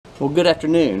Well, good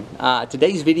afternoon.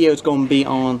 Today's video is going to be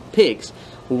on pigs,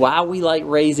 why we like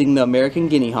raising the American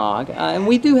Guinea Hog, and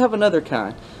we do have another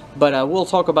kind, but we'll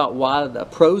talk about why the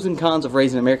pros and cons of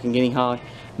raising an American Guinea Hog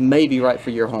may be right for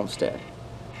your homestead.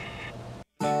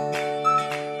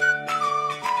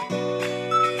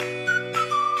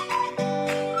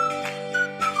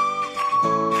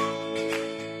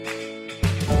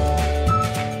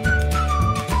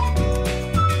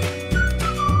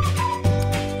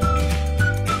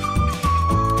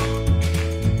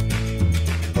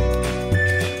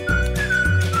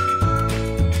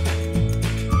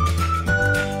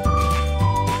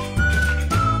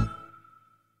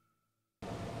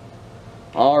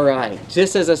 Alright,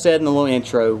 just as I said in the little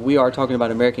intro, we are talking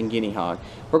about American Guinea Hog.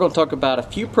 We're going to talk about a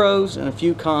few pros and a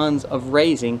few cons of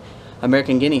raising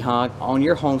American Guinea Hog on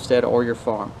your homestead or your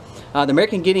farm. The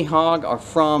American Guinea Hog are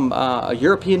from a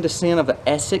European descent of the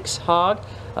Essex hog,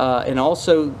 and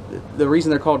also the reason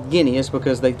they're called Guinea is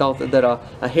because they thought that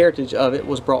a heritage of it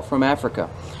was brought from Africa.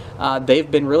 They've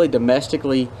been really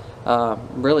domestically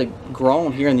really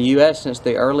grown here in the U.S. since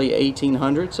the early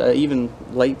 1800s, even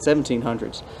late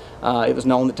 1700s. It was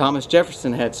known that Thomas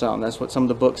Jefferson had some. That's what some of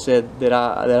the books said that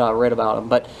I read about them.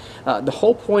 But the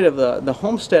whole point of the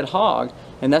homestead hog,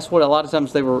 and that's what a lot of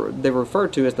times they were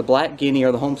referred to as the black guinea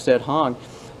or the homestead hog,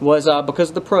 was because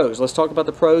of the pros. Let's talk about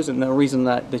the pros and the reason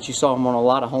that you saw them on a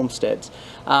lot of homesteads.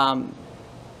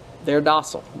 They're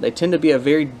docile. They tend to be a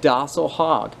very docile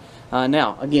hog.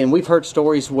 Now, again, we've heard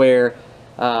stories where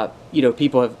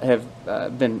people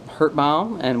have been hurt by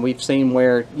them, and we've seen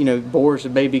where boars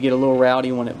maybe get a little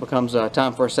rowdy when it becomes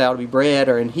time for a sow to be bred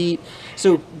or in heat.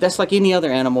 So that's like any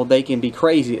other animal; they can be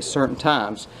crazy at certain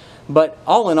times. But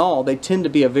all in all, they tend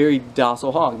to be a very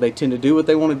docile hog. They tend to do what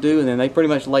they want to do, and then they pretty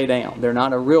much lay down. They're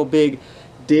not a real big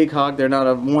dig hog. They're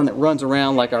not one that runs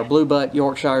around like our blue butt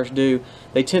Yorkshires do.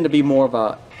 They tend to be more of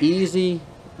a easy,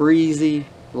 breezy,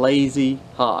 lazy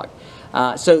hog.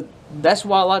 So that's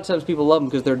why a lot of times people love them,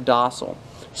 because they're docile.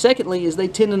 Secondly, is they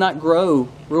tend to not grow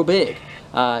real big.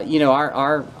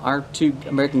 Our two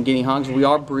American Guinea Hogs, we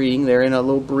are breeding. They're in a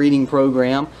little breeding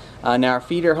program. Now our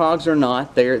feeder hogs are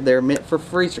not. They're meant for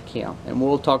freezer count, and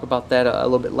we'll talk about that a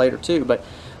little bit later too. But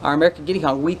our American Guinea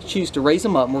Hog, we choose to raise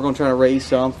them up, and we're going to try to raise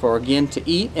some for, again, to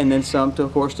eat, and then some to,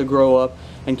 of course, to grow up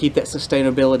and keep that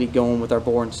sustainability going with our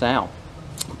boar and sow.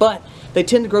 But they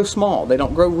tend to grow small. They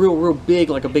don't grow real big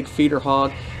like a big feeder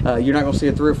hog. You're not going to see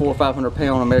a 300 or 400 or 500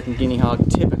 pound American Guinea Hog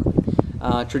typically.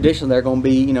 Traditionally, they're going to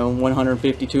be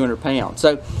 150, 200 pounds.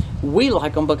 So we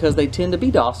like them because they tend to be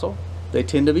docile. They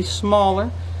tend to be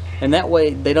smaller, and that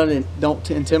way they don't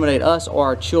intimidate us or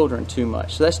our children too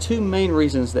much. So that's two main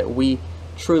reasons that we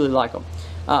truly like them.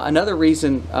 Another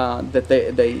reason that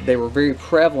they were very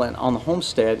prevalent on the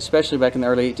homestead, especially back in the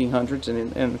early 1800s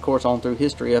and of course on through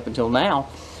history up until now,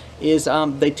 is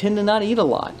they tend to not eat a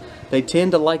lot. They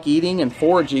tend to like eating and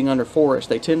foraging under forests.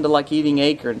 They tend to like eating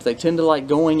acorns. They tend to like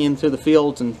going into the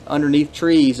fields and underneath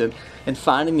trees and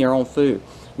finding their own food.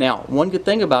 Now, one good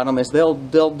thing about them is they'll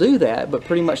do that, but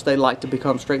pretty much they like to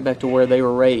become straight back to where they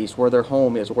were raised, where their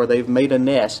home is, where they've made a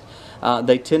nest.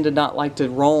 They tend to not like to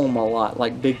roam a lot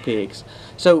like big pigs.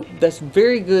 So that's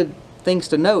very good things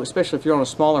to know, especially if you're on a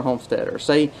smaller homestead, or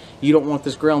say you don't want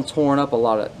this ground torn up a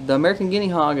lot. The American Guinea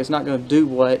Hog is not going to do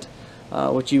what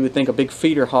you would think a big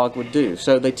feeder hog would do.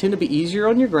 So they tend to be easier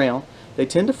on your ground, they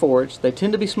tend to forage, they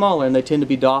tend to be smaller, and they tend to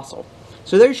be docile.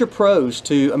 So there's your pros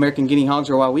to American Guinea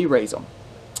Hogs, or why we raise them.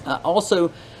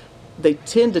 Also, they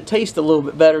tend to taste a little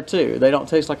bit better too. They don't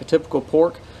taste like a typical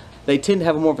pork. They tend to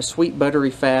have more of a sweet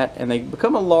buttery fat, and they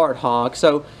become a lard hog,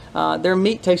 so their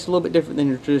meat tastes a little bit different than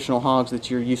your traditional hogs that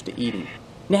you're used to eating.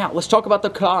 Now let's talk about the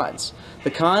cons.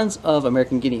 The cons of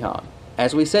American Guinea Hog.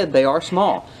 As we said, they are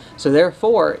small, so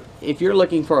therefore if you're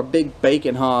looking for a big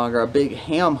bacon hog or a big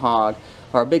ham hog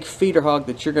or a big feeder hog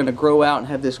that you're going to grow out and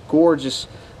have this gorgeous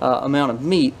amount of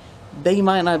meat, they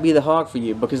might not be the hog for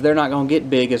you, because they're not going to get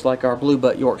big as like our blue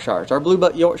butt Yorkshires. Our blue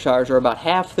butt Yorkshires are about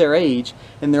half their age,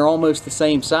 and they're almost the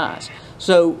same size.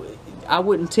 So I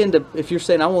wouldn't tend to, if you're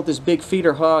saying I want this big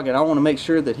feeder hog and I want to make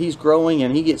sure that he's growing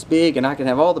and he gets big and I can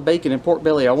have all the bacon and pork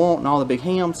belly I want and all the big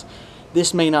hams,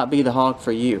 this may not be the hog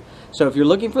for you. So if you're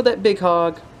looking for that big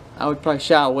hog, I would probably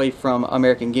shy away from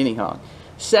American Guinea Hog.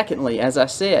 Secondly, as I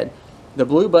said, the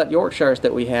blue butt Yorkshires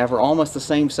that we have are almost the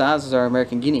same size as our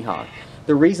American Guinea Hog.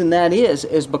 The reason that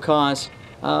is because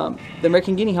the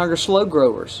American Guinea Hog are slow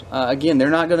growers. Again,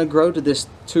 they're not going to grow to this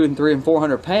 200, 300, and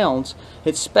 400 pounds,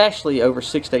 especially over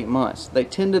 6 to 8 months. They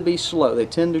tend to be slow. They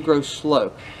tend to grow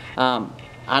slow.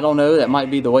 I don't know, that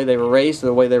might be the way they were raised,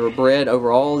 the way they were bred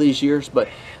over all these years, but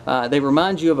they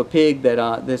remind you of a pig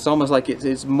that's almost like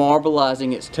it's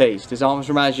marbleizing its taste. It almost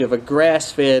reminds you of a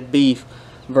grass-fed beef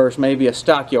versus maybe a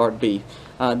stockyard beef.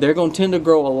 They're going to tend to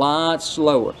grow a lot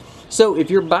slower. So if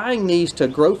you're buying these to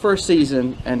grow for a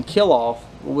season and kill off,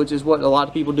 which is what a lot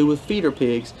of people do with feeder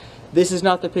pigs, this is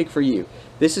not the pig for you.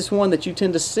 This is one that you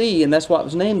tend to see, and that's why it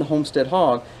was named the Homestead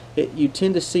Hog. You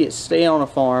tend to see it stay on a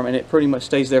farm, and it pretty much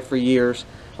stays there for years,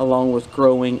 along with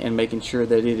growing and making sure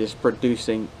that it is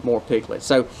producing more piglets.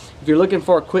 So if you're looking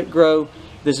for a quick grow,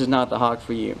 this is not the hog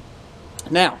for you.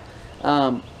 Now,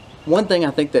 one thing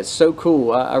I think that's so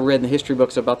cool, I read in the history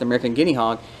books about the American Guinea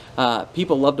Hog,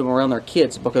 people loved them around their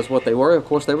kids because what they were, of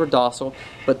course, they were docile,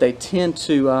 but they tend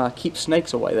to keep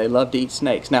snakes away. They love to eat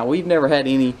snakes. Now, we've never had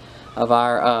any of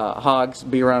our hogs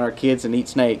be around our kids and eat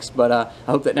snakes, but I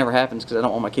hope that never happens because I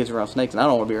don't want my kids around snakes, and I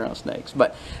don't want to be around snakes.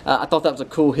 But I thought that was a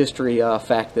cool history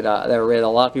fact that I read. A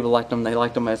lot of people liked them. They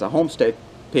liked them as a homestead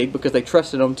pig because they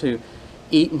trusted them to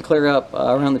eat and clear up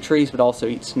around the trees, but also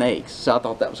eat snakes. So I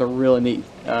thought that was a really neat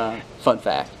fun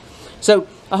fact. So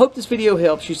I hope this video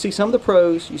helps. You see some of the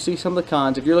pros, you see some of the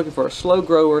cons. If you're looking for a slow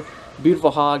grower,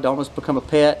 beautiful hog to almost become a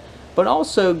pet, but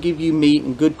also give you meat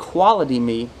and good quality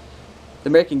meat, the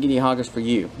American Guinea Hog is for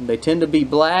you. They tend to be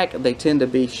black, they tend to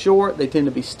be short, they tend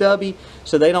to be stubby,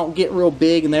 so they don't get real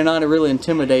big, and they're not a really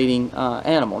intimidating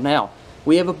animal. Now,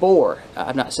 we have a boar.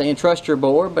 I'm not saying trust your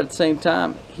boar, but at the same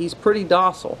time, he's pretty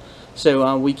docile.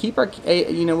 So we keep our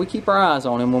eyes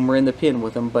on him when we're in the pen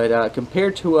with him. But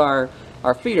compared to our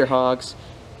feeder hogs,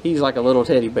 he's like a little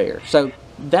teddy bear. So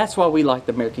that's why we like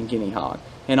the American Guinea Hog,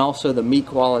 and also the meat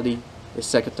quality is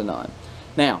second to none.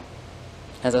 Now,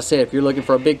 as I said, if you're looking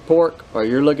for a big pork or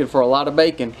you're looking for a lot of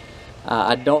bacon,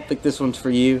 I don't think this one's for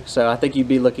you. So I think you'd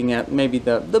be looking at maybe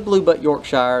the Blue Butt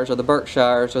Yorkshires or the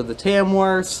Berkshires or the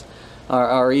Tamworths,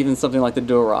 or even something like the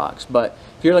Durocs. But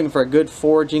if you're looking for a good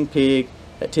foraging pig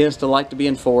that tends to like to be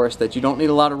in forest, that you don't need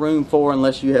a lot of room for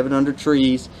unless you have it under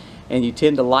trees, and you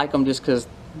tend to like them just because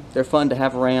they're fun to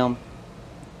have around,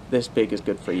 this pig is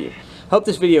good for you. Hope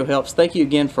this video helps. Thank you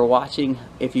again for watching.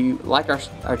 If you like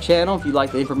our channel, if you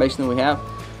like the information that we have,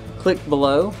 click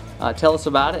below, tell us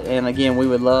about it, and again, we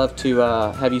would love to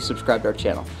have you subscribe to our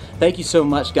channel. Thank you so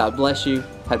much. God bless you.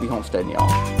 Happy homesteading,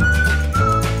 y'all.